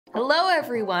Hello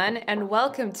everyone and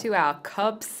welcome to our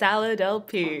Cobb Salad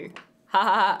LP.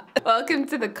 Haha. Welcome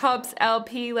to the Cobbs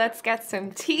LP. Let's get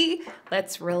some tea,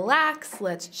 let's relax,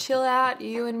 let's chill out,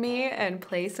 you and me, and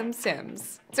play some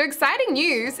Sims. So exciting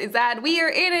news is that we are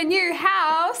in a new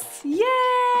house. Yay!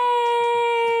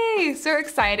 So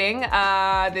exciting.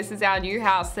 This is our new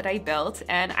house that I built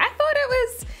and I thought it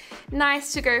was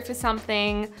nice to go for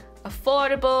something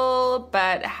affordable,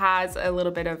 but has a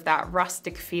little bit of that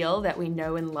rustic feel that we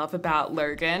know and love about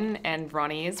Logan and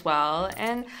Ronnie as well.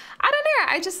 And I don't know,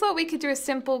 I just thought we could do a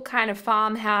simple kind of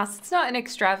farmhouse. It's not an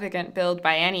extravagant build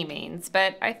by any means,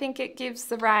 but I think it gives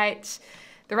the right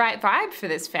vibe for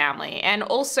this family. And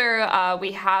also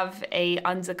we have a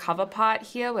undercover part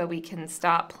here where we can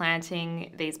start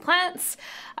planting these plants.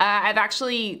 I've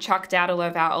actually chucked out all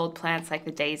of our old plants like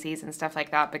the daisies and stuff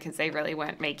like that because they really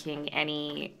weren't making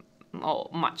any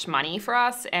much money for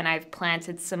us, and I've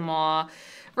planted some more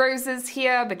roses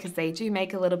here because they do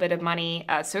make a little bit of money.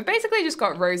 So we've basically just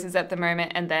got roses at the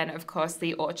moment, and then of course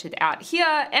the orchard out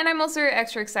here. And I'm also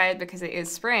extra excited because it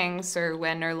is spring, so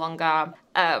we're no longer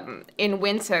in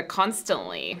winter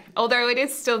constantly. Although it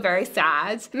is still very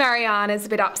sad. Mariana's a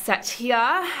bit upset here.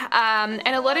 And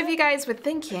a lot of you guys were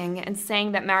thinking and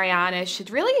saying that Mariana should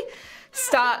really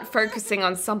start focusing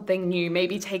on something new,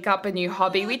 maybe take up a new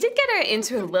hobby. We did get her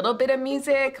into a little bit of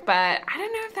music, but I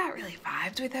don't know if that really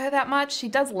vibed with her that much. She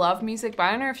does love music, but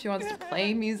I don't know if she wants to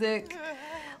play music.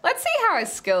 Let's see how her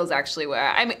skills actually were.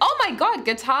 I mean, oh my God,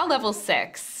 guitar level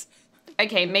 6.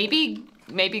 Okay, maybe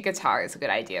guitar is a good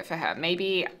idea for her.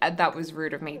 Maybe that was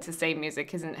rude of me to say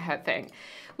music isn't her thing.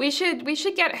 We should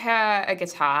get her a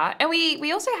guitar. And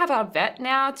we also have our vet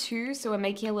now too, so we're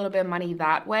making a little bit of money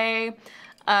that way.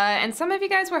 And some of you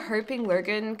guys were hoping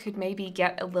Logan could maybe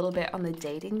get a little bit on the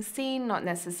dating scene, not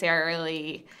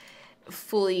necessarily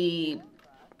fully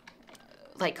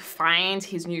like find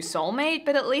his new soulmate,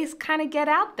 but at least kind of get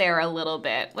out there a little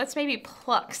bit. Let's maybe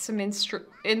pluck some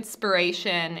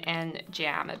inspiration and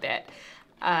jam a bit.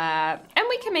 And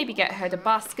we can maybe get her to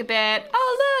busk a bit.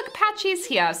 Oh look, Patchy's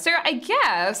here. So I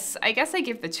guess I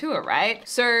give the tour, right?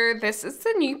 So this is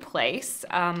the new place.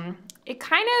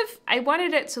 I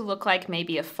wanted it to look like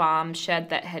maybe a farm shed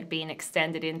that had been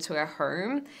extended into a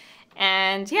home.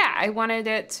 And yeah, I wanted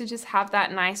it to just have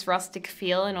that nice rustic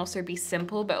feel and also be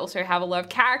simple, but also have a lot of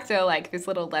character, like this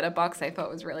little letterbox I thought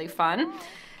was really fun.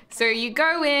 So you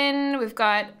go in, we've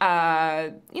got,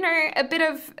 you know, a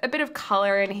bit of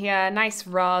color in here, nice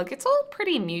rug. It's all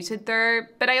pretty muted though,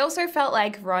 but I also felt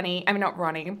like Ronnie.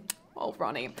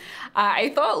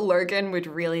 I thought Logan would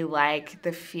really like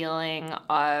the feeling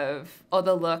of, or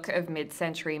the look of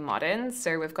mid-century modern.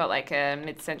 So we've got like a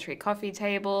mid-century coffee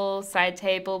table, side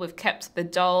table. We've kept the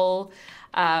doll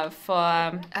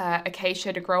for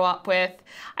Acacia to grow up with.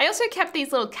 I also kept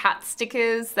these little cat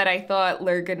stickers that I thought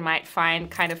Logan might find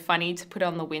kind of funny to put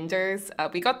on the windows.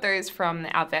 We got those from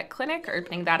our vet clinic,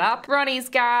 opening that up. Ronnie's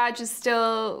garage has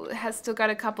still got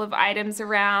a couple of items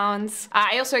around.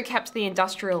 I also kept the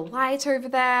industrial light over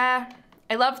there.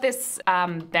 I love this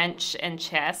bench and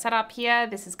chair setup here.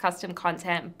 This is custom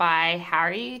content by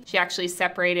Harry. She actually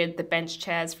separated the bench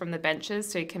chairs from the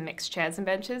benches so you can mix chairs and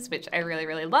benches, which I really,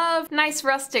 really love. Nice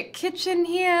rustic kitchen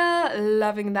here,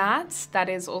 loving that. That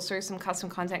is also some custom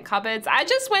content cupboards. I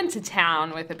just went to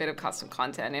town with a bit of custom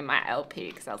content in my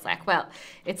LP because I was like, well,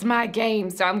 it's my game,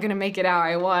 so I'm gonna make it how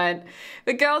I want.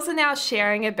 The girls are now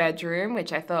sharing a bedroom,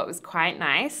 which I thought was quite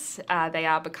nice. They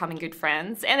are becoming good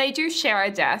friends, and they do share a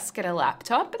desk and a laptop.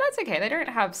 But that's okay, they don't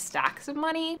have stacks of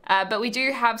money. But we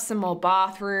do have some more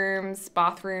bathrooms.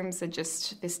 Bathrooms are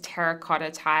just this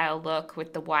terracotta tile look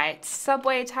with the white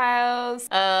subway tiles.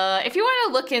 If you want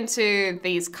to look into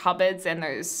these cupboards and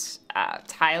those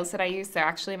tiles that I use, they're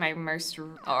actually my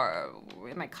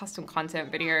in my custom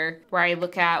content video where I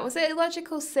look at, was it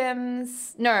Logical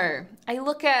Sims? No, I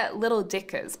look at Little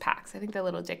Dickers packs. I think they're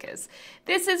Little Dickers.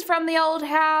 This is from the old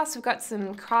house. We've got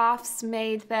some crafts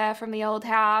made there from the old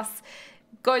house.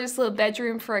 Gorgeous little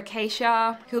bedroom for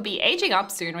Acacia, who'll be aging up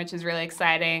soon, which is really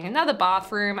exciting. Another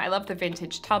bathroom. I love the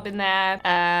vintage tub in there.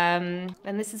 And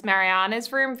this is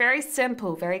Mariana's room. Very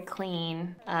simple, very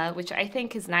clean, which I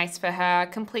think is nice for her.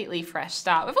 Completely fresh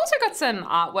start. We've also got some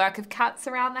artwork of cats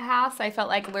around the house I felt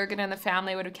like Logan and the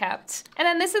family would have kept. And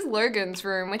then this is Logan's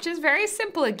room, which is very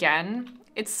simple again.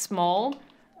 It's small,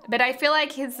 but I feel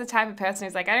like he's the type of person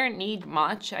who's like, I don't need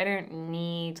much. I don't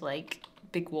need like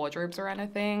big wardrobes or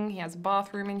anything. He has a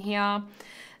bathroom in here.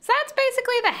 So that's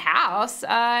basically the house.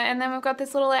 And then we've got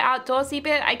this little outdoorsy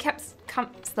bit. I kept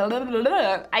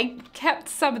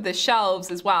some of the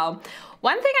shelves as well.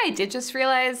 One thing I did just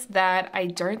realize that I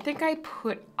don't think I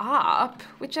put up,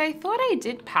 which I thought I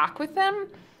did pack with them,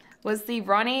 was the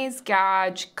Ronnie's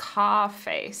Garage car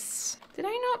face. Did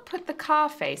I not put the car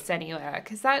face anywhere?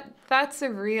 Because that's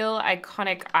a real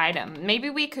iconic item. Maybe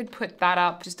we could put that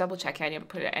up. Just double check I didn't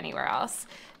put it anywhere else.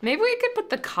 Maybe we could put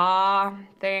the car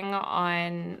thing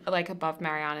on like above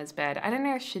Mariana's bed. I don't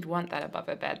know if she'd want that above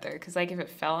her bed though, because like if it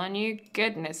fell on you,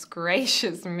 goodness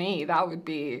gracious me, that would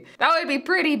be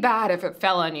pretty bad if it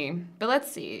fell on you. But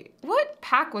let's see, what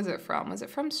pack was it from? Was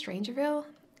it from Strangerville?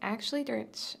 I actually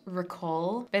don't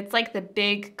recall, but it's like the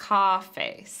big car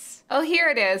face. Oh, here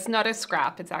it is, not a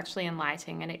scrap. It's actually in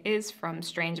lighting and it is from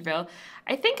Strangerville.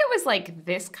 I think it was like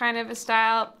this kind of a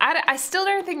style. I still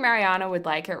don't think Mariana would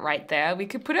like it right there. We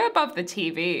could put it above the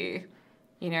TV.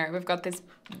 You know, we've got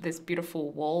this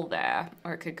beautiful wall there,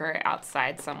 or it could go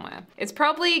outside somewhere. It's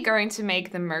probably going to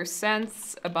make the most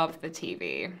sense above the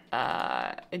TV.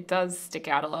 It does stick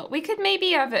out a lot. We could maybe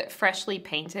have it freshly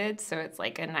painted, so it's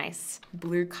like a nice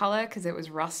blue color because it was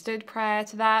rusted prior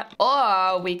to that.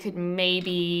 Or we could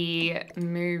maybe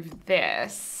move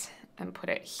this and put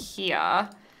it here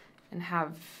and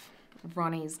have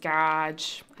Ronnie's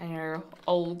Garage, I don't know,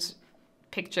 old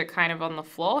picture kind of on the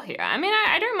floor here. I mean,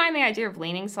 I don't mind the idea of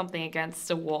leaning something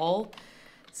against a wall.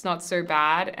 It's not so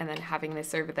bad. And then having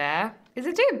this over there. Is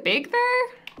it too big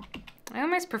though? I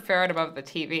almost prefer it above the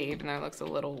TV, even though it looks a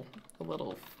little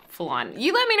full on.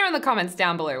 You let me know in the comments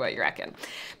down below what you reckon.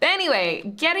 But anyway,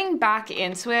 getting back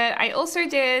into it, I also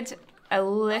did a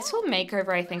little makeover,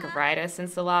 I think, of Ryder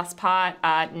since the last part.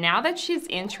 Now that she's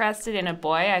interested in a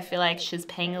boy, I feel like she's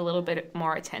paying a little bit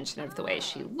more attention of the way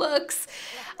she looks.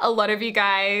 A lot of you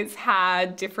guys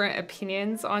had different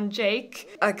opinions on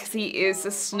Jake because he is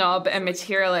a snob and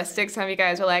materialistic. Some of you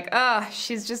guys were like, oh,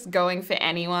 she's just going for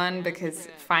anyone because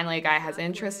finally a guy has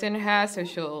interest in her, so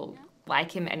she'll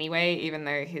like him anyway, even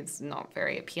though he's not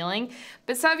very appealing.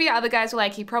 But some of you other guys were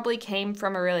like, he probably came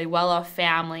from a really well-off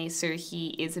family, so he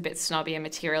is a bit snobby and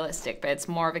materialistic, but it's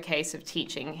more of a case of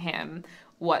teaching him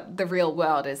what the real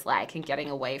world is like and getting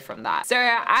away from that. So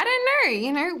I don't know,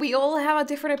 you know, we all have our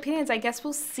different opinions. I guess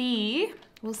we'll see.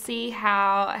 We'll see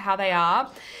how they are.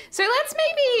 So let's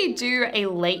maybe do a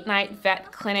late night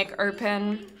vet clinic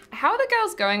open. How are the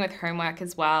girls going with homework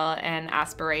as well and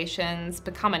aspirations?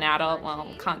 Become an adult, well,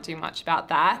 can't do much about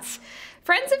that.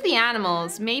 Friends of the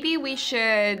animals, maybe we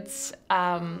should,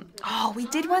 oh, we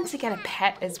did want to get a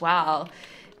pet as well.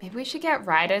 Maybe we should get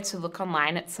Ryder to look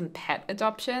online at some pet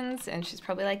adoptions, and she's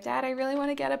probably like, Dad, I really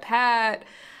want to get a pet.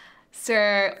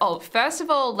 So, oh, first of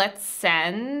all, let's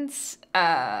send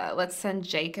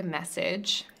Jake a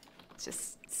message.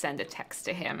 Just send a text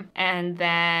to him. And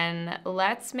then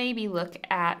let's maybe look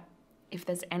at if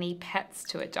there's any pets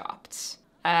to adopt.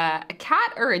 A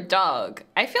cat or a dog?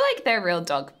 I feel like they're real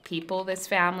dog people, this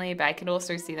family, but I could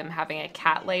also see them having a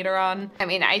cat later on. I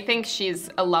mean, I think she's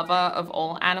a lover of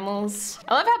all animals.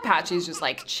 I love how Patchy's just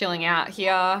like chilling out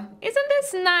here. Isn't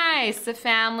this nice? The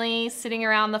family sitting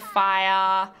around the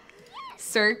fire.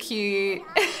 So cute.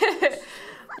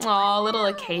 Aw, little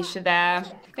acacia there.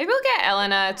 Maybe we'll get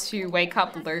Eleanor to wake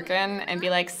up Logan and be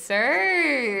like, so,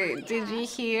 did you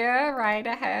hear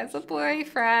Ryder has a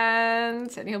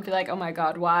boyfriend? And he'll be like, oh my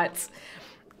God, what?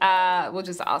 We'll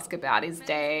just ask about his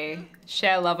day,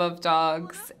 share love of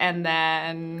dogs, and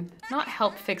then not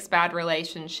help fix bad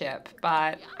relationship,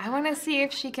 but I want to see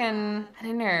if she can, I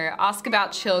don't know, ask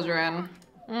about children.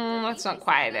 That's not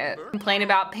quite it. Complain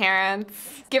about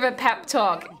parents, give a pep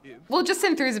talk. We'll just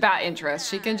enthuse about interest.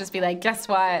 She can just be like, guess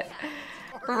what?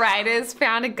 Ryder's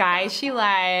found a guy she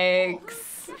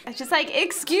likes. It's just like,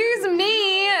 excuse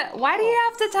me, why do you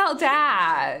have to tell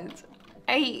Dad?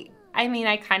 I mean,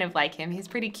 I kind of like him. He's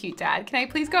pretty cute, Dad. Can I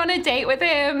please go on a date with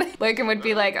him? Logan would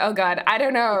be like, oh God, I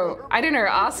don't know,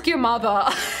 ask your mother.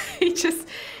 He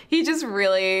just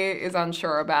really is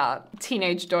unsure about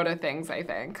teenage daughter things, I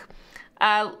think.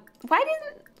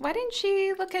 Why didn't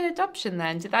she look at adoption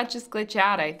then? Did that just glitch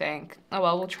out, I think? Oh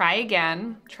well, we'll try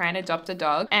again. Try and adopt a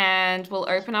dog. And we'll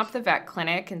open up the vet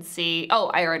clinic and see.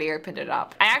 Oh, I already opened it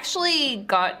up. I actually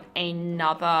got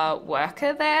another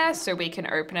worker there so we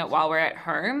can open it while we're at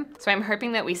home. So I'm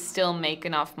hoping that we still make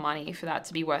enough money for that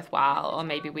to be worthwhile, or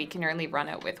maybe we can only run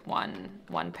it with one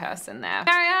person there.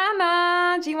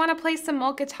 Mariana, do you want to play some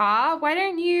more guitar? Why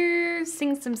don't you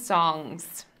sing some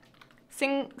songs?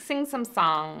 Sing some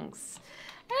songs.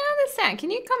 I don't understand.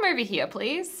 Can you come over here,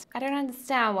 please? I don't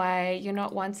understand why you're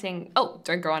not wanting... Oh,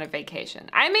 don't go on a vacation.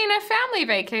 I mean, a family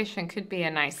vacation could be a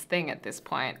nice thing at this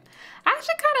point. I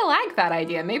actually kind of like that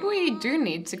idea. Maybe we do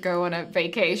need to go on a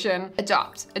vacation.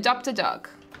 Adopt a dog.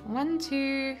 1,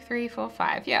 2, 3, 4,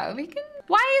 5. Yeah, we can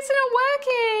Why isn't it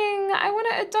working? I want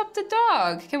to adopt a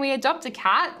dog. Can we adopt a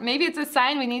cat? Maybe it's a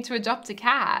sign we need to adopt a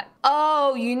cat.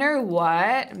 Oh, you know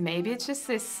what? Maybe it's just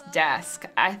this desk.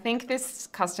 I think this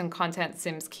custom content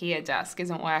Sims Kia desk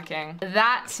isn't working.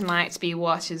 That might be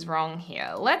what is wrong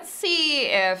here. Let's see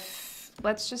if,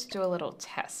 let's just do a little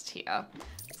test here.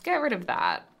 Let's get rid of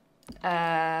that.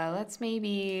 Let's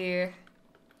maybe,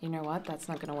 you know what? That's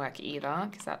not gonna work either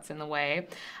because that's in the way.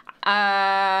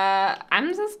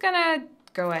 I'm just gonna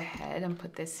go ahead and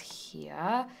put this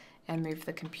here and move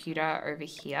the computer over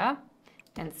here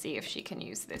and see if she can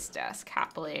use this desk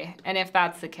happily. And if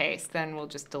that's the case, then we'll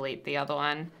just delete the other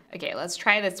one. Okay, let's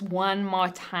try this one more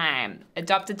time.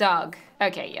 Adopt a dog.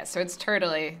 Okay, yeah, so it's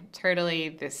totally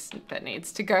this that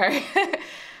needs to go.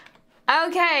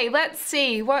 Okay, let's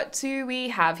see. What do we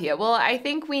have here? Well, I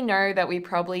think we know that we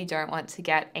probably don't want to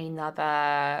get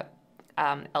another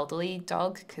elderly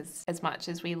dog because as much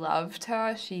as we loved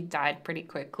her, she died pretty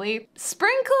quickly.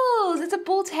 Sprinkles! It's a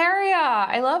bull terrier.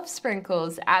 I love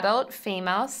Sprinkles. Adult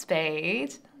female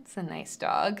spayed. It's a nice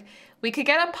dog. We could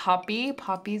get a puppy.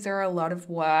 Puppies are a lot of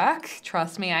work.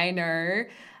 Trust me, I know.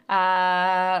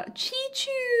 Chi-Chu!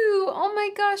 Oh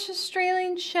my gosh,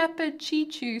 Australian Shepherd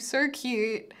Chi-Chu. So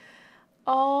cute.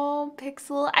 Oh,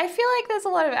 Pixel. I feel like there's a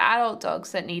lot of adult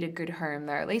dogs that need a good home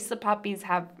though. At least the puppies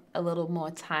have a little more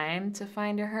time to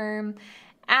find a home.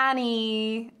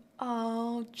 Annie.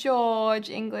 Oh, George,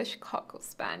 English Cocker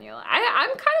Spaniel. I'm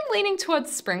kind of leaning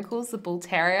towards Sprinkles, the Bull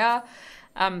Terrier.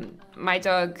 My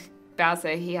dog,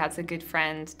 Bowser, he has a good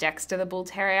friend, Dexter the Bull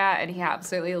Terrier, and he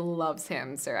absolutely loves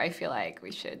him. So I feel like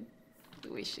we should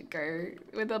go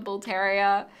with a Bull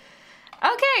Terrier.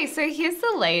 Okay, so here's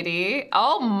the lady.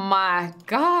 Oh my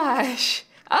gosh.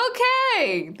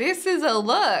 Okay, this is a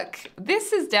look.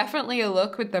 This is definitely a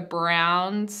look with the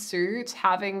brown suit,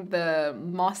 having the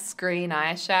moss green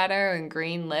eyeshadow and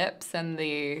green lips and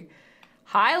the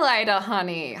highlighter,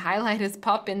 honey. Highlighters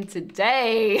popping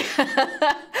today.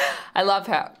 I love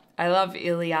her. I love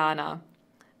Ileana.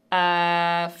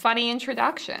 Funny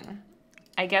introduction.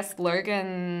 I guess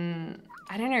Logan,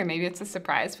 I don't know, maybe it's a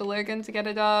surprise for Logan to get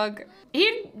a dog.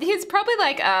 He's probably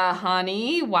like,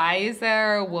 honey, why is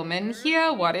there a woman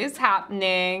here? What is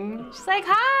happening? She's like,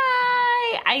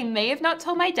 hi. I may have not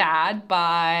told my dad,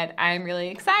 but I'm really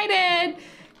excited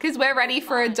because we're ready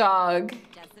for a dog.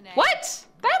 What?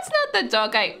 That's not the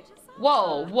dog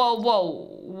whoa, whoa,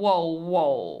 whoa, whoa,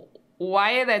 whoa.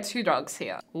 Why are there two dogs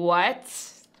here? What?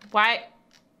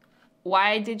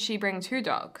 Why did she bring two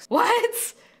dogs?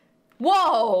 What?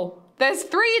 Whoa, there's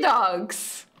three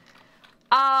dogs.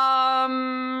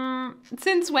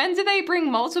 Since when do they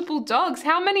bring multiple dogs?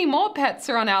 How many more pets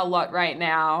are on our lot right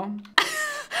now?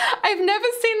 I've never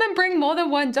seen them bring more than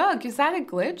one dog. Is that a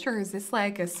glitch or is this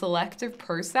like a selective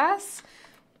process?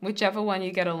 Whichever one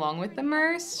you get along with the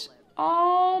most.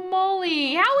 Oh,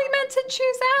 Molly, how are we meant to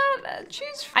choose?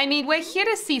 I mean, we're here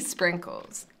to see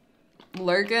Sprinkles.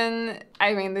 Logan,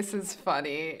 I mean, this is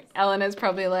funny. Eleanor's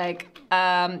probably like,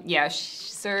 yeah,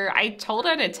 so I told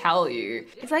her to tell you.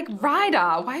 It's like,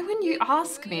 Ryder, why wouldn't you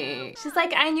ask me? She's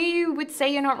like, I knew you would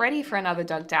say you're not ready for another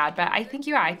dog, Dad, but I think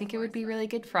you are. I think it would be really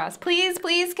good for us. Please,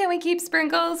 please, can we keep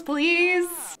Sprinkles, please?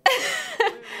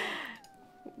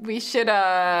 We should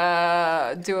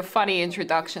do a funny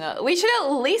introduction. We should at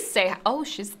least say, oh,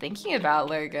 she's thinking about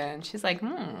Logan. She's like,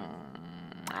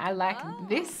 I like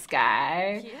this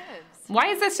guy. Why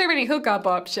is there so many hookup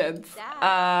options?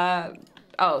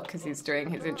 Oh, because he's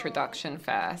doing his introduction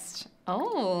first.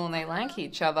 Oh, they like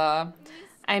each other.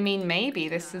 I mean, maybe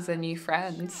this is a new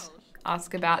friend.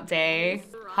 Ask about day.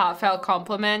 Heartfelt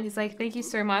compliment. He's like, thank you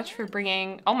so much for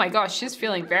bringing... Oh my gosh, she's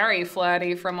feeling very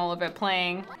flirty from all of it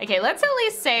playing. Okay, let's at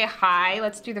least say hi.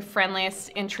 Let's do the friendliest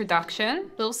introduction.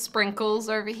 Little Sprinkles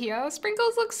over here.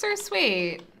 Sprinkles looks so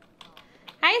sweet.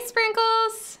 Hi,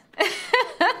 Sprinkles.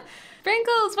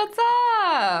 Sprinkles, what's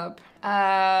up?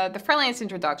 The friendliest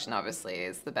introduction, obviously,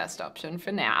 is the best option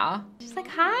for now. She's like,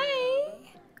 hi.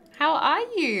 How are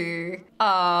you?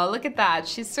 Oh, look at that.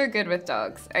 She's so good with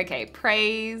dogs. Okay,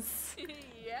 praise.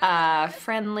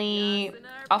 Friendly.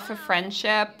 Offer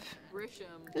friendship.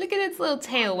 Look at its little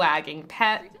tail wagging.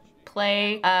 Pet.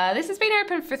 Play. This has been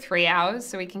open for 3 hours,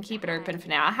 so we can keep it open for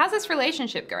now. How's this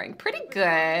relationship going? Pretty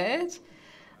good.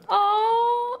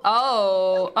 Oh,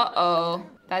 uh-oh.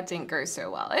 That didn't go so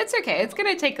well. It's okay. It's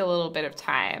gonna take a little bit of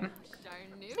time.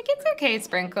 Like, it's okay,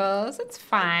 Sprinkles. It's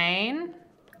fine.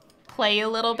 Play a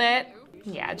little bit.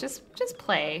 Yeah, just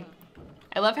play.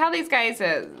 I love how these guys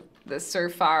are they're so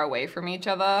far away from each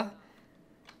other.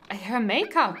 Her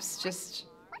makeup's just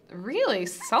really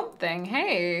something.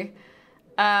 Hey.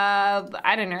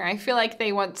 I don't know. I feel like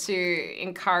they want to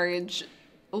encourage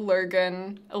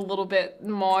Logan a little bit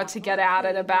more to get at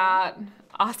it about.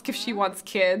 Ask if she wants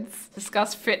kids.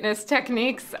 Discuss fitness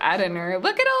techniques. I don't know.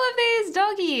 Look at all of these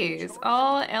doggies.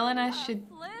 Oh, Eleanor should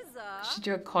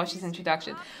do a cautious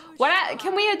introduction.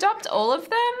 Can we adopt all of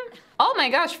them? Oh my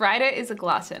gosh, Ryder is a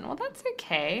glutton. Well, that's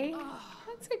okay.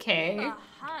 That's okay.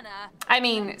 I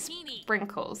mean,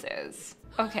 Sprinkles is.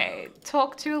 Okay,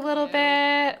 talk to a little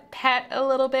bit, pet a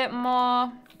little bit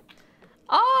more.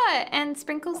 Oh, and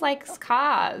Sprinkles likes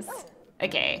cars.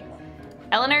 Okay.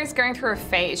 Eleanor is going through a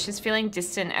phase. She's feeling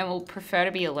distant and will prefer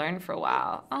to be alone for a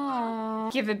while. Oh,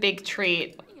 give a big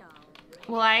treat.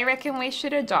 Well, I reckon we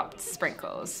should adopt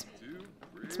Sprinkles.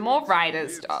 It's more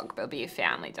Ryder's dog, but it'll be a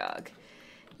family dog.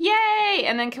 Yay!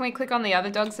 And then can we click on the other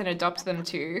dogs and adopt them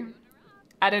too?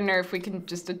 I don't know if we can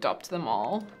just adopt them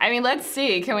all. I mean, let's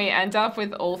see. Can we end up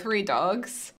with all 3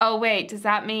 dogs? Oh wait, does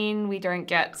that mean we don't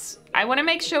get... I want to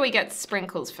make sure we get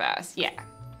Sprinkles first. Yeah.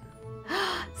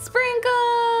 Sprinkles!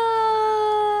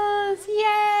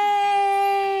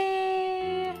 Yay!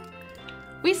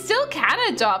 We still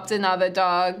can adopt another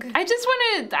dog. I just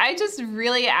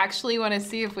really actually want to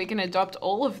see if we can adopt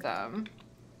all of them.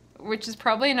 Which is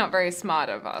probably not very smart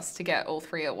of us to get all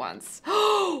 3 at once.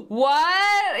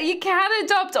 What? You can't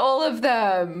adopt all of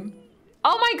them.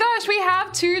 Oh my gosh, we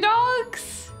have 2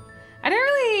 dogs?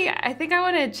 I think I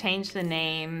want to change the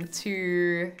name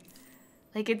to,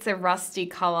 like, it's a rusty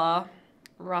color.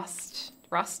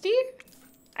 Rusty?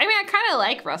 I mean, I kind of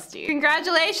like Rusty.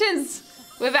 Congratulations,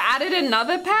 we've added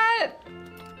another pet.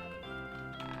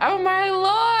 Oh my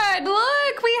lord,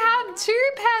 look, we have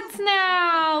 2 pets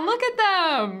now. Look at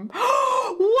them.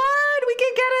 What? We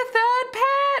can get a 3rd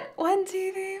pet? 1,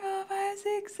 2, 3, 4, 5,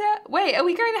 6, 7. Wait, are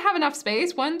we going to have enough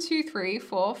space? 1, 2, 3,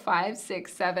 4, 5,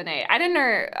 6, 7, 8. I don't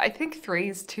know, I think 3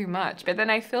 is too much, but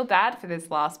then I feel bad for this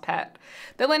last pet.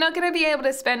 But we're not gonna be able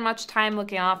to spend much time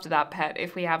looking after that pet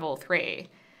if we have all 3.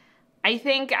 I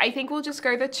think we'll just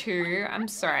go the 2. I'm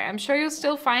sorry, I'm sure you'll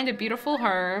still find a beautiful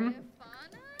home.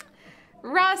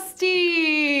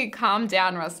 Rusty! Calm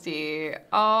down, Rusty.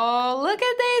 Oh, look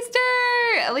at these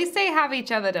 2! At least they have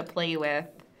each other to play with.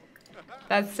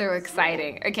 That's so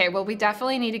exciting. Okay, well, we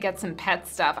definitely need to get some pet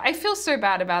stuff. I feel so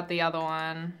bad about the other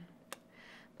one.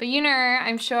 But you know,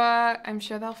 I'm sure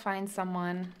they'll find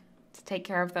someone to take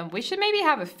care of them. We should maybe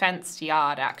have a fenced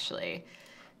yard, actually.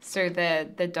 So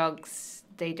the dogs,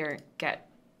 they don't get...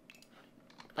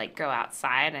 like go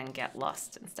outside and get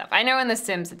lost and stuff. I know in The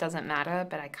Sims it doesn't matter,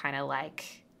 but I kind of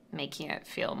like making it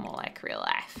feel more like real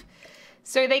life.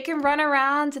 So they can run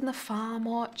around in the farm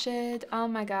orchard. Oh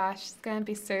my gosh, it's gonna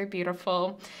be so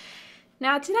beautiful.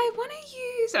 Now, did I want to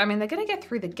use, I mean, they're gonna get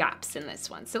through the gaps in this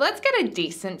one. So let's get a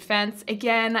decent fence.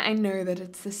 Again, I know that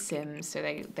it's The Sims, so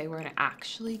they won't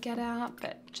actually get out,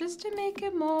 but just to make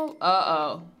it more,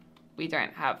 uh-oh, we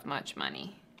don't have much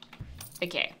money.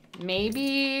 Okay.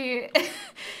 Maybe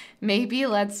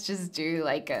let's just do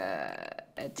like a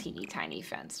teeny tiny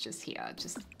fence just here,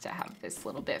 just to have this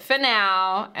little bit for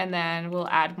now, and then we'll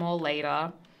add more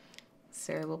later.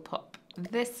 So we'll pop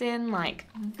this in like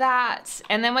that,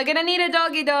 and then we're gonna need a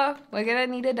doggy door. We're gonna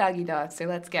need a doggy door. So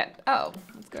let's get, oh,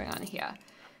 what's going on here?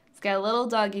 Let's get a little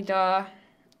doggy door,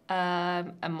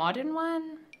 a modern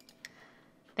one.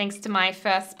 Thanks to my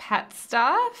first pet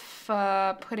stuff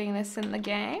for putting this in the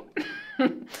game.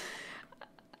 Can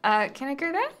I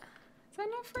go there? Is that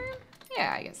enough room?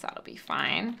 Yeah, I guess that'll be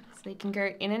fine. So they can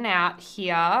go in and out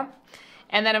here.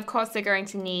 And then of course they're going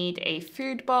to need a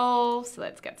food bowl. So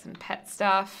let's get some pet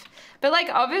stuff. But like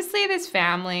obviously this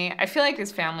family, I feel like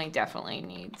this family definitely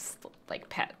needs like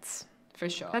pets for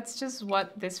sure. That's just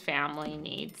what this family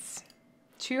needs.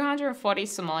 240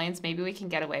 simoleons, maybe we can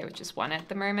get away with just 1 at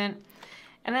the moment.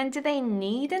 And then do they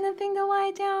need anything to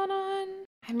lie down on?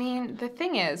 I mean, the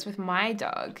thing is, with my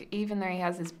dog, even though he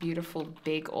has this beautiful,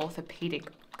 big, orthopedic,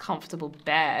 comfortable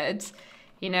bed,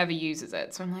 he never uses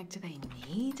it. So I'm like, do they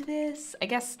need this? I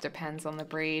guess it depends on the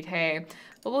breed, hey.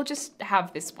 But we'll just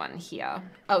have this one here.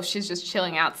 Oh, she's just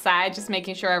chilling outside, just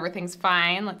making sure everything's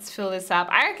fine. Let's fill this up.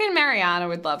 I reckon Mariana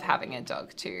would love having a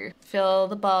dog too. Fill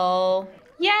the bowl.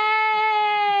 Yay!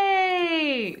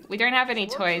 We don't have any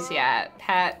toys yet.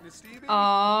 Pet.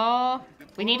 Oh,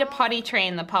 we need to potty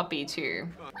train the puppy too.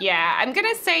 Yeah, I'm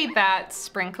gonna say that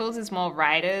Sprinkles is more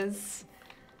Ryder's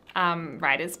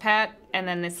pet, and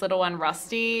then this little one,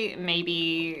 Rusty,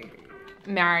 maybe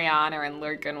Mariana and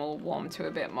Logan will warm to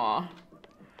a bit more.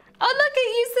 Oh look, it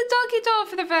used the doggy door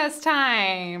for the first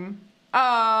time.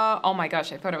 Oh my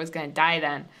gosh, I thought it was gonna die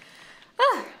then.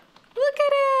 Oh, look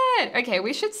at it. Okay,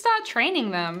 we should start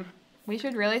training them. We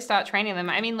should really start training them.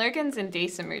 I mean, Logan's in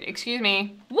decent mood. Excuse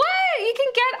me. What? You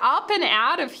can get up and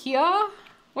out of here?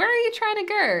 Where are you trying to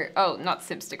go? Oh, not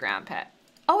Simstagram pet.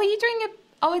 Oh, are you doing a,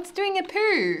 oh, it's doing a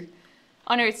poo.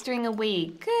 Oh no, it's doing a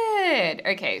wee. Good.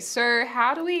 Okay, so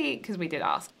how do we, because we did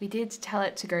ask. We did tell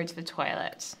it to go to the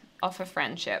toilet. Offer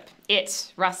friendship.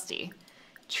 It, Rusty.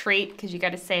 Treat, because you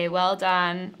got to say well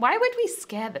done. Why would we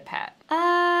scare the pet?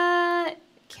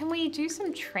 Can we do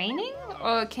some training?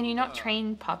 Or can you not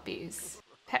train puppies?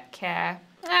 Pet care.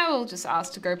 We'll just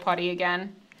ask to go potty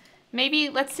again. Maybe,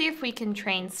 let's see if we can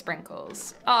train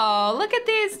Sprinkles. Oh, look at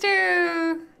these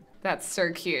two. That's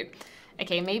so cute.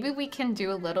 Okay, maybe we can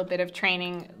do a little bit of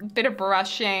training, bit of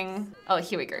brushing. Oh,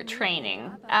 here we go,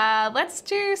 training. Let's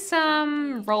do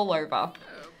some rollover.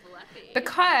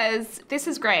 Because this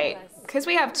is great. Because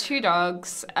we have 2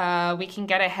 dogs, we can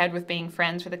get ahead with being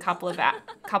friends with a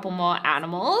couple more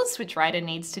animals, which Ryder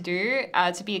needs to do.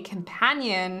 To be a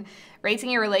companion,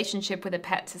 raising your relationship with a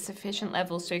pet to sufficient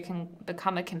levels so you can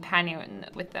become a companion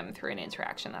with them through an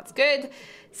interaction. That's good.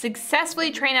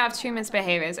 Successfully train our 2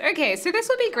 behaviors. Okay, so this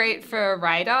will be great for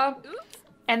Ryder.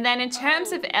 And then in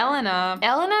terms of Eleanor,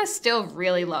 Eleanor still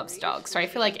really loves dogs. So I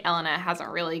feel like Eleanor hasn't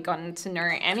really gotten to know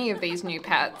any of these new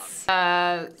pets.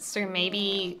 So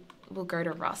maybe we'll go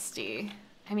to Rusty.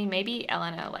 I mean, maybe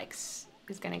Eleanor is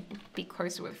gonna be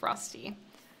closer with Rusty.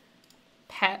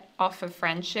 Pet offer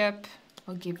friendship.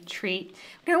 Or give treat.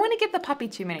 We don't want to give the puppy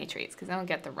too many treats because then we'll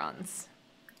get the runs.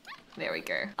 There we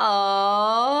go.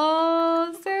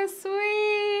 Oh, so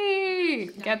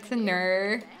sweet. Get to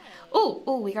know.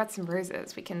 Oh, we got some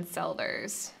roses. We can sell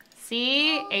those.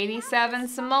 See, 87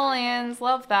 simoleons.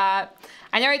 Love that.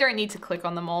 I know I don't need to click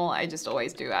on them all. I just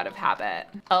always do out of habit.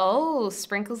 Oh,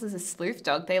 Sprinkles is a sleuth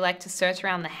dog. They like to search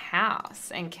around the house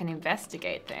and can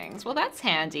investigate things. Well, that's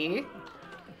handy.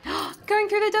 Going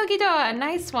through the doggy door,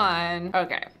 nice one.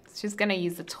 Okay, she's gonna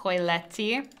use the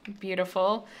toiletty.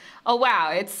 Beautiful. Oh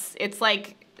wow, it's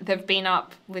like they've been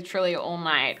up literally all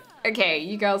night. Okay,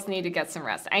 you girls need to get some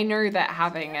rest. I know that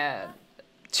having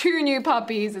 2 new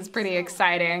puppies is pretty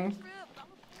exciting.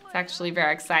 It's actually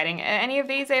very exciting. Are any of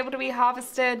these able to be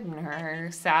harvested? No,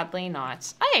 sadly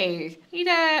not. Hey,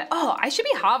 I should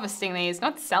be harvesting these,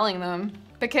 not selling them,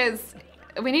 because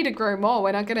we need to grow more.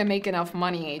 We're not gonna make enough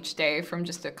money each day from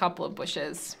just a couple of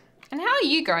bushes. And how are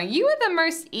you going? You are the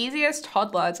most easiest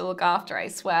toddler to look after, I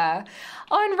swear.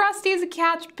 Oh, and Rusty's a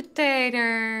couch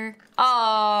potato.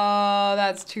 Oh,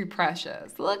 that's too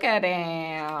precious. Look at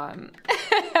him.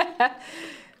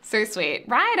 So sweet.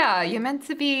 Ryder, you're meant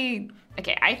to be...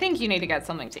 Okay, I think you need to get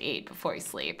something to eat before you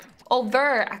sleep.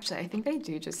 Although, actually, I think they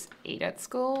do just eat at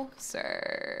school. So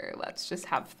let's just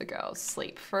have the girls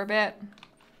sleep for a bit.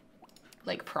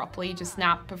 Like properly, just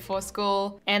nap before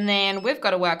school. And then we've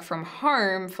got to work from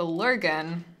home for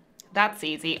Logan. That's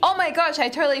easy. Oh my gosh, I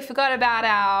totally forgot about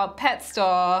our pet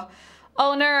store.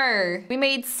 Oh no, we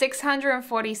made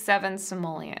 647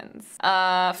 simoleons.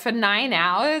 For 9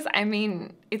 hours, I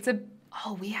mean,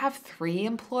 we have 3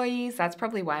 employees. That's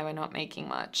probably why we're not making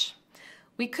much.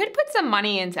 We could put some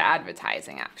money into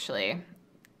advertising actually.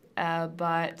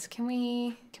 But can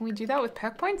we do that with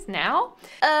perk points now?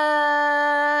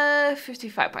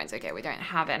 55 points. Okay, we don't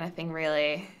have anything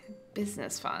really.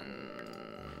 Business funds.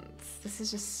 This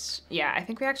is just, yeah, I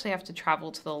think we actually have to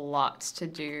travel to the lot to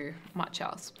do much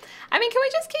else. I mean, can we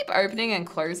just keep opening and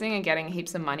closing and getting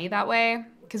heaps of money that way?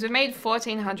 Because we've made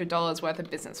 $1,400 worth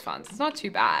of business funds. It's not too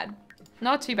bad.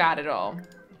 Not too bad at all.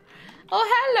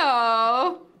 Oh,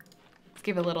 hello. Let's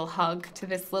give a little hug to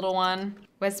this little one.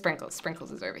 Where's Sprinkles? Sprinkles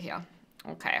is over here.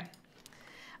 Okay.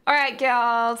 All right,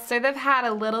 girls. So they've had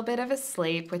a little bit of a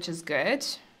sleep, which is good.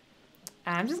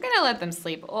 I'm just gonna let them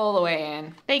sleep all the way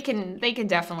in. They can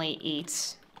definitely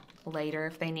eat later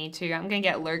if they need to. I'm gonna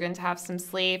get Logan to have some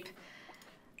sleep.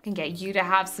 I can get you to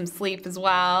have some sleep as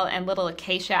well. And little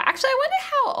Acacia. Actually, I wonder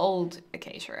how old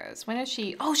Acacia is. When is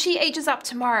she? Oh, she ages up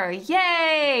tomorrow.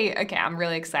 Yay! Okay, I'm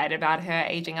really excited about her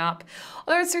aging up.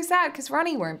 Although it's so sad because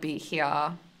Ronnie won't be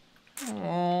here.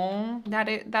 Oh,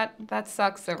 that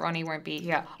sucks that Ronnie won't be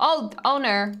here. Oh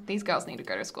no, these girls need to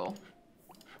go to school.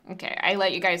 Okay, I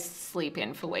let you guys sleep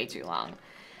in for way too long.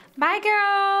 Bye,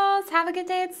 girls. Have a good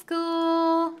day at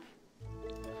school.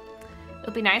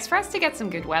 It'll be nice for us to get some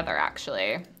good weather,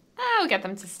 actually. We'll get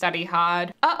them to study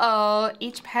hard. Uh-oh,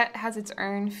 each pet has its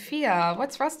own fear.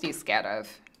 What's Rusty scared of?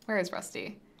 Where is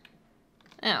Rusty?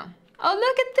 Oh. Oh,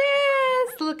 look at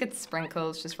this! Look at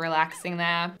Sprinkles just relaxing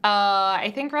there.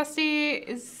 I think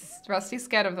Rusty's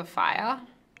scared of the fire.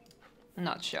 I'm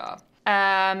not sure.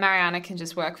 Mariana can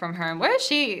just work from home. Where is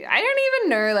she? I don't even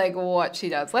know like what she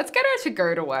does. Let's get her to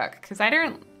go to work because I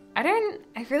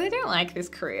really don't like this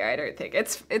career. I don't think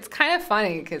it's kind of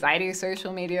funny because I do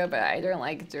social media, but I don't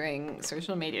like doing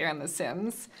social media on The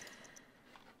Sims.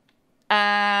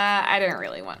 I don't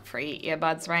really want free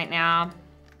earbuds right now.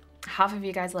 Half of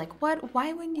you guys are like, what?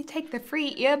 Why wouldn't you take the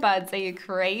free earbuds? Are you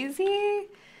crazy?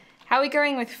 How are we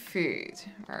going with food?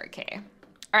 Okay.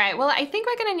 All right, well, I think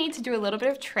we're gonna need to do a little bit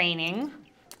of training.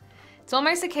 It's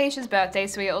almost Acacia's birthday,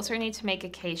 so we also need to make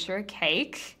Acacia a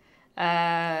cake.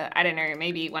 I don't know,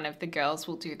 maybe one of the girls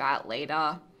will do that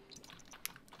later.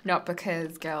 Not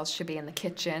because girls should be in the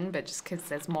kitchen, but just because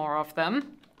there's more of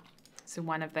them. So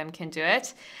one of them can do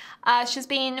it. She's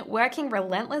been working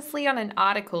relentlessly on an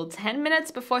article. 10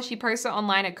 minutes before she posts it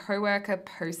online, a coworker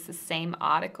posts the same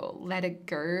article. Let it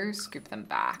go, scoop them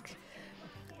back.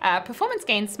 Performance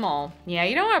gain small. Yeah,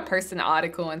 you don't want to post an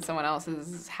article when someone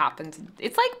else's happened.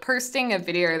 It's like posting a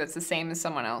video that's the same as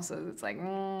someone else's. It's like,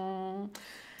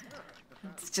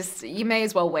 it's just, you may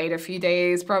as well wait a few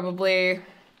days probably.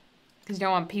 Because you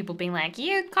don't want people being like,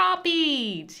 you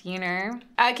copied, you know?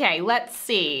 Okay, let's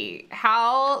see.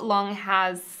 How long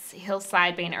has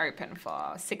Hillside been open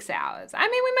for? 6 hours. I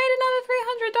mean, we made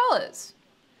another $300.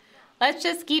 Let's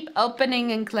just keep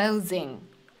opening and closing.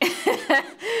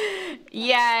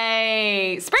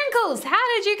 Yay. Sprinkles,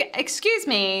 how did you get, excuse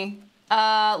me,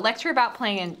 lecture about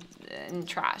playing in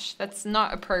trash. That's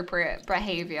not appropriate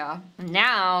behavior.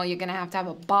 Now you're gonna have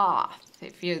a bath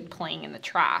if you're playing in the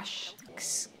trash.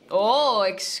 Oh,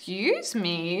 excuse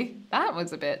me. That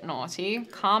was a bit naughty.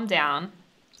 Calm down.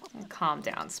 Calm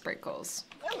down, Sprinkles.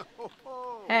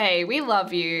 Hey, we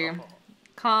love you.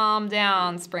 Calm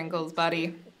down, Sprinkles,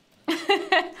 buddy.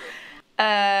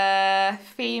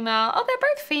 Female. Oh, they're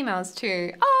both females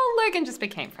too. Oh, Logan just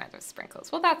became friends with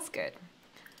Sprinkles. Well, that's good.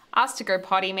 Asked to go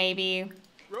potty maybe.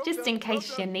 Just in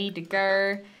case you need to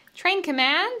go. Train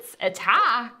commands.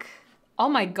 Attack. Oh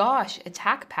my gosh,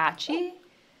 attack Patchy?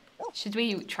 Should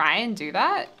we try and do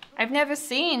that? I've never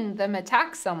seen them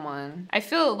attack someone. I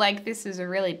feel like this is a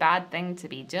really bad thing to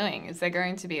be doing. Is there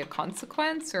going to be a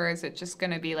consequence or is it just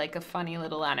gonna be like a funny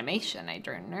little animation? I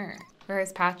don't know. Where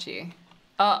is Patchy?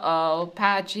 Uh-oh,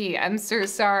 Patchy, I'm so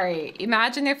sorry.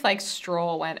 Imagine if like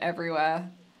straw went everywhere.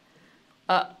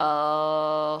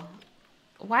 Uh-oh.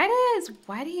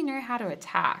 Why do you know how to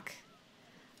attack?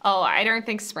 Oh, I don't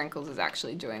think Sprinkles is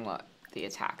actually doing the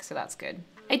attack, so that's good.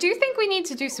 I do think we need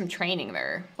to do some training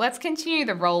though. Let's continue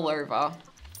the rollover.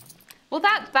 Well,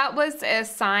 that was a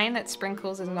sign that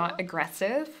Sprinkles is not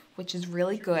aggressive, which is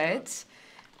really good.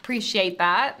 Appreciate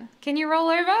that. Can you roll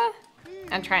over?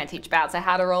 I'm trying to teach Bowser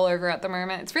how to roll over at the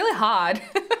moment. It's really hard.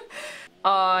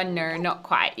 Oh no, not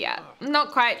quite yet. I'm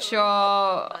not quite sure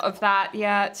of that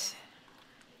yet.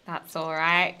 That's all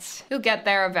right. You'll get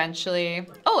there eventually.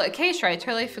 Oh, Acacia, I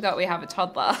totally forgot we have a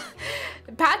toddler.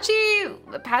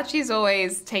 Patchy's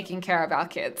always taking care of our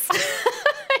kids.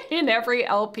 In every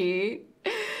LP.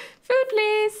 Food,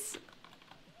 please.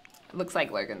 Looks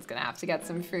like Logan's gonna have to get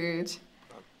some food.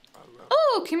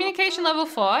 Oh, communication level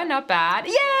 4, not bad.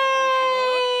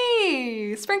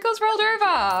 Yay! Sprinkles rolled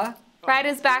over.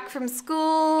 Ryder's back from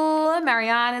school,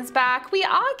 Mariana's back. We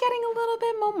are getting a little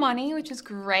bit more money, which is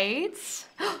great.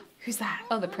 Who's that?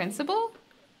 Oh, the principal?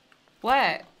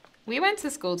 What? We went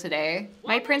to school today.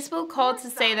 My principal called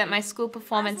to say that my school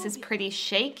performance is pretty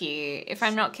shaky. If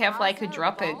I'm not careful, I could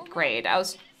drop a grade. I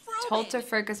was told to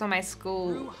focus on my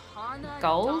school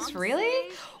goals, really?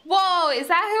 Whoa, is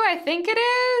that who I think it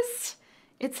is?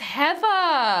 It's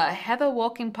Heather. Heather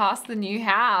walking past the new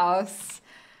house.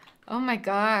 Oh my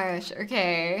gosh,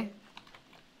 okay.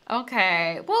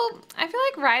 Okay, well, I feel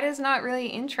like Ryder's not really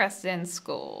interested in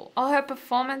school. Oh, her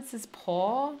performance is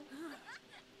poor?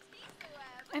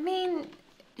 I mean,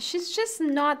 she's just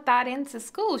not that into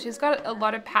school. She's got a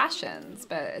lot of passions,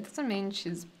 but it doesn't mean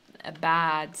she's a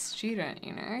bad student,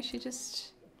 you know? She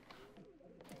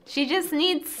just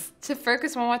needs to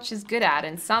focus on what she's good at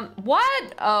and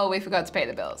what? Oh, we forgot to pay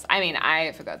the bills. I mean,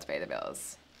 I forgot to pay the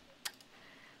bills.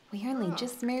 We only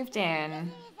just moved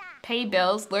in. Pay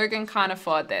bills. Logan can't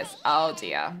afford this. Oh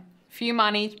dear. A few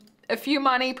money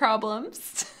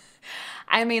problems.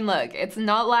 I mean, look, it's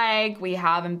not like we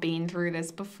haven't been through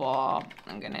this before.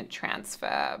 I'm gonna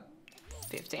transfer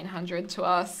 1,500 to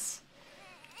us.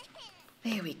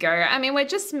 There we go. I mean, we're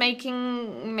just getting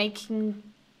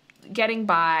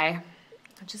by.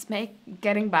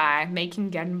 Getting by.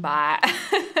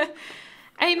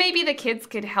 I mean, maybe the kids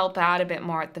could help out a bit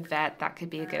more at the vet. That could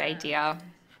be a good idea.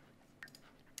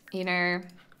 You know,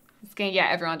 it's gonna get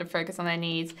everyone to focus on their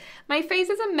needs. My face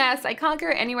is a mess. I can't go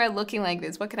anywhere looking like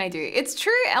this. What can I do? It's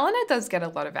true, Eleanor does get a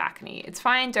lot of acne. It's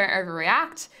fine, don't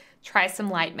overreact. Try some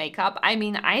light makeup. I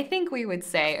mean, I think we would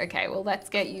say, okay, well, let's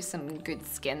get you some good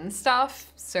skin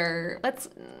stuff. So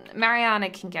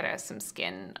Mariana can get her some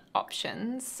skin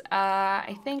options.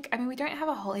 I mean, we don't have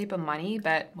a whole heap of money,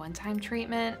 but one-time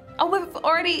treatment. Oh, we've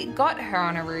already got her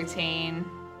on a routine.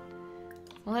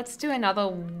 Well, let's do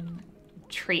another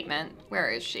treatment. Where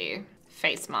is she?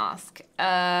 Face mask.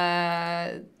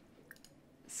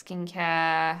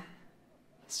 Skincare.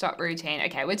 Stop routine.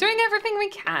 Okay, we're doing everything we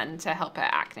can to help her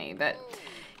acne, but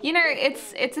you know,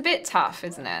 it's a bit tough,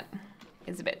 isn't it?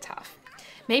 It's a bit tough.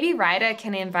 Maybe Ryder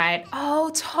can invite, oh,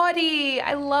 Toddy.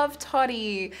 I love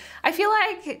Toddy. I feel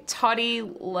like Toddy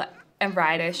and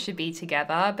Ryder should be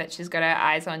together, but she's got her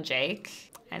eyes on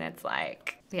Jake. And it's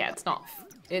like, yeah,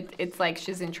 it's like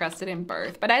she's interested in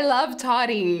both, but I love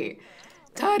Toddy.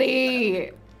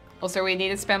 Toddy. Also, we need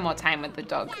to spend more time with the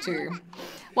dog too.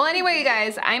 Well, anyway, you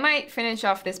guys, I might finish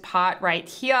off this part right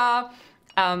here.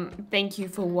 Thank you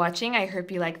for watching. I hope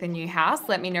you like the new house.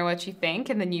 Let me know what you think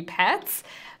and the new pets.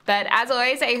 But as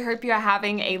always, I hope you are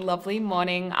having a lovely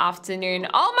morning, afternoon.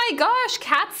 Oh my gosh,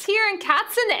 Kat's here and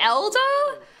Kat's an elder?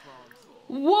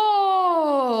 Whoa.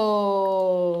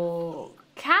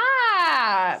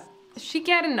 Kat, is she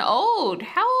getting old?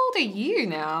 How old are you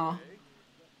now?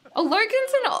 Oh,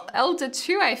 Logan's an elder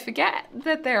too. I forget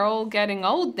that they're all getting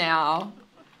old now.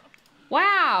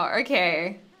 Wow,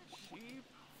 okay.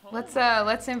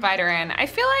 Let's invite her in. I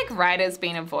feel like Ryder's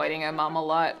been avoiding her mom a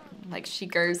lot. Like she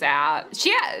goes out.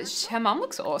 Her mom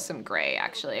looks awesome gray,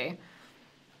 actually.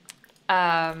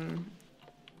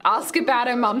 Ask about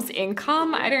her mom's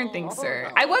income? I don't think so.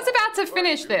 I was about to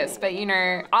finish this, but you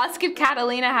know, ask if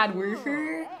Catalina had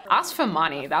woohoo. Ask for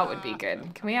money, that would be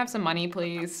good. Can we have some money,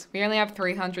 please? We only have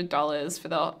 $300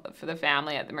 for the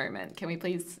family at the moment. Can we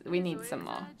please, we need some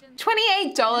more.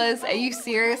 $28, are you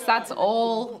serious? That's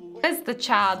all? Where's the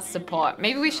child support?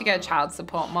 Maybe we should get a child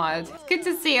support mod. It's good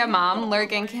to see your mom.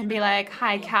 Logan can be like,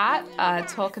 hi Kat,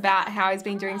 talk about how he's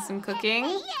been doing some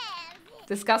cooking.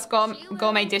 Discuss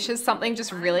gourmet dishes, something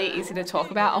just really easy to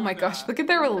talk about. Oh my gosh, look at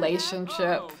their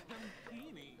relationship.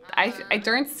 I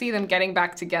don't see them getting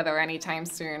back together anytime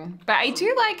soon. But I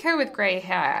do like her with gray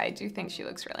hair. I do think she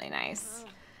looks really nice.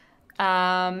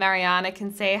 Mariana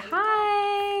can say,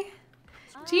 hi.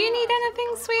 Do you need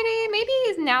anything, sweetie? Maybe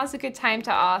now's a good time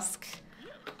to ask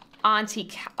Auntie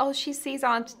Kat. Oh, she sees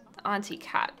Auntie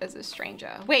Kat as a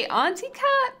stranger. Wait, Auntie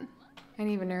Kat? I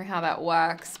don't even know how that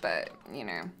works, but you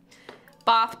know.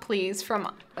 Bath, please,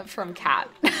 from Kat.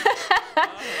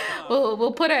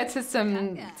 We'll put her to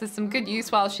some good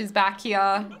use while she's back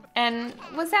here. And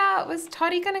was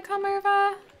Toddy gonna come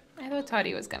over? I thought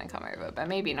Toddy was gonna come over, but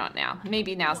maybe not now.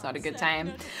 Maybe now's not a good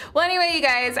time. Well, anyway, you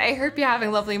guys, I hope you're having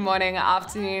a lovely morning,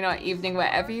 afternoon, or evening,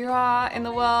 wherever you are in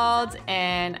the world.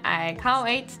 And I can't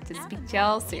wait to speak to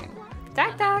y'all soon.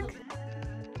 Dak dak.